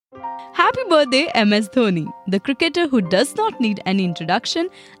Happy birthday, MS Dhoni, the cricketer who does not need any introduction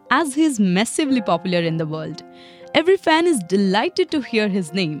as he is massively popular in the world. Every fan is delighted to hear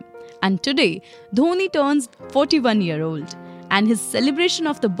his name. And today, Dhoni turns 41-year-old. And his celebration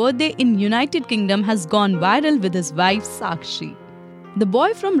of the birthday in United Kingdom has gone viral with his wife Sakshi. The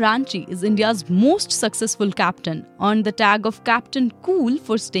boy from Ranchi is India's most successful captain, earned the tag of Captain Cool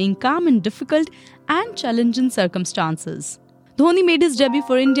for staying calm in difficult and challenging circumstances. Dhoni made his debut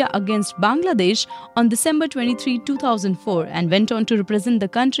for India against Bangladesh on December 23, 2004 and went on to represent the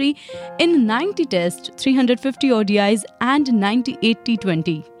country in 90 Tests, 350 ODIs and 98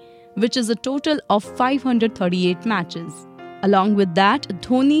 T20, which is a total of 538 matches. Along with that,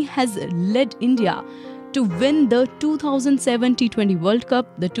 Dhoni has led India to win the 2007 T20 World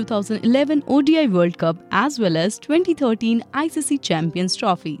Cup, the 2011 ODI World Cup as well as 2013 ICC Champions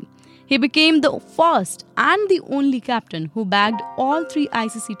Trophy. He became the first and the only captain who bagged all 3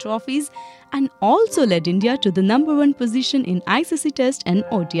 ICC trophies and also led India to the number 1 position in ICC Test and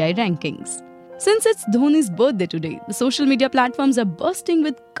ODI rankings. Since it's Dhoni's birthday today, the social media platforms are bursting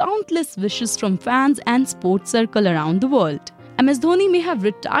with countless wishes from fans and sports circle around the world. MS Dhoni may have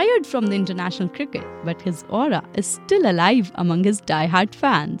retired from the international cricket, but his aura is still alive among his die-hard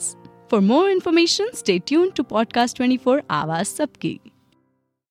fans. For more information, stay tuned to Podcast 24 Awaaz Sabki.